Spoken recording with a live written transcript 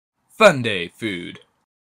Funday food.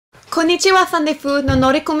 Konnichiwa, Funday food no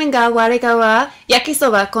norikomi ga warega wa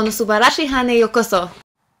Yakisoba kono subarashi hane yokoso.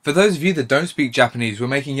 For those of you that don't speak Japanese, we're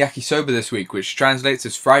making yakisoba this week, which translates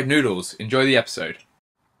as fried noodles. Enjoy the episode.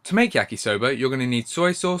 To make yakisoba, you're going to need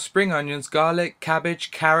soy sauce, spring onions, garlic, cabbage,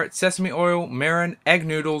 carrot, sesame oil, mirin, egg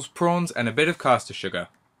noodles, prawns, and a bit of caster sugar.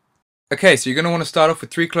 Okay, so you're going to want to start off with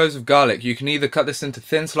 3 cloves of garlic. You can either cut this into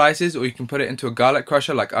thin slices or you can put it into a garlic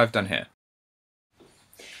crusher like I've done here.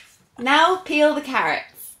 Now peel the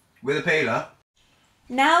carrots. With a peeler.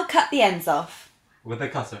 Now cut the ends off. With a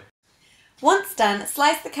cutter. Once done,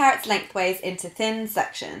 slice the carrots lengthways into thin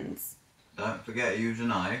sections. Don't forget to use a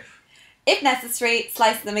knife. If necessary,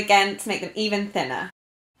 slice them again to make them even thinner.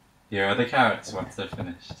 Here are the carrots once they're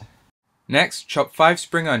finished. Next, chop 5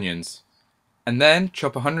 spring onions. And then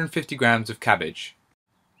chop 150 grams of cabbage.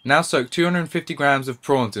 Now soak 250 grams of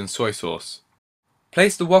prawns in soy sauce.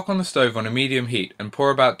 Place the wok on the stove on a medium heat and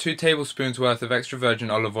pour about 2 tablespoons worth of extra virgin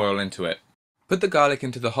olive oil into it. Put the garlic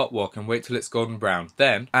into the hot wok and wait till it's golden brown.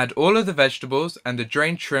 Then, add all of the vegetables and the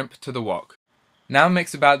drained shrimp to the wok. Now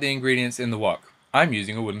mix about the ingredients in the wok. I'm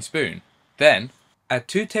using a wooden spoon. Then, add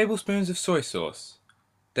 2 tablespoons of soy sauce.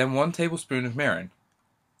 Then 1 tablespoon of mirin.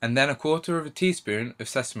 And then 1/4 teaspoon of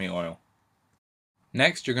sesame oil.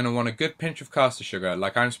 Next, you're going to want a good pinch of caster sugar,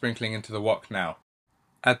 like I'm sprinkling into the wok now.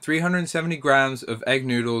 Add 370 grams of egg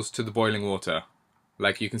noodles to the boiling water,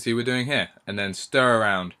 like you can see we're doing here, and then stir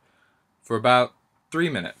around for about 3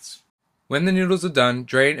 minutes. When the noodles are done,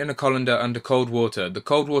 drain in a colander under cold water. The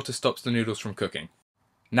cold water stops the noodles from cooking.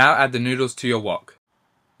 Now add the noodles to your wok.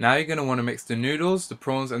 Now you're going to want to mix the noodles, the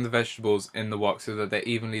prawns and the vegetables in the wok so that they're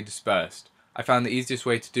evenly dispersed. I found the easiest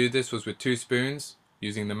way to do this was with 2 spoons,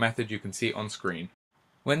 using the method you can see on screen.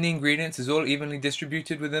 When the ingredients is all evenly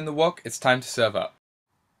distributed within the wok, it's time to serve up.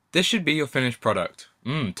 This should be your finished product.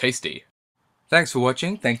 Tasty. Thanks for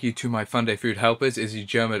watching. Thank you to my Funday food helpers, Izzy,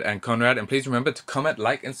 Jermud and Conrad, and please remember to comment,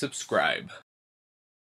 like and subscribe.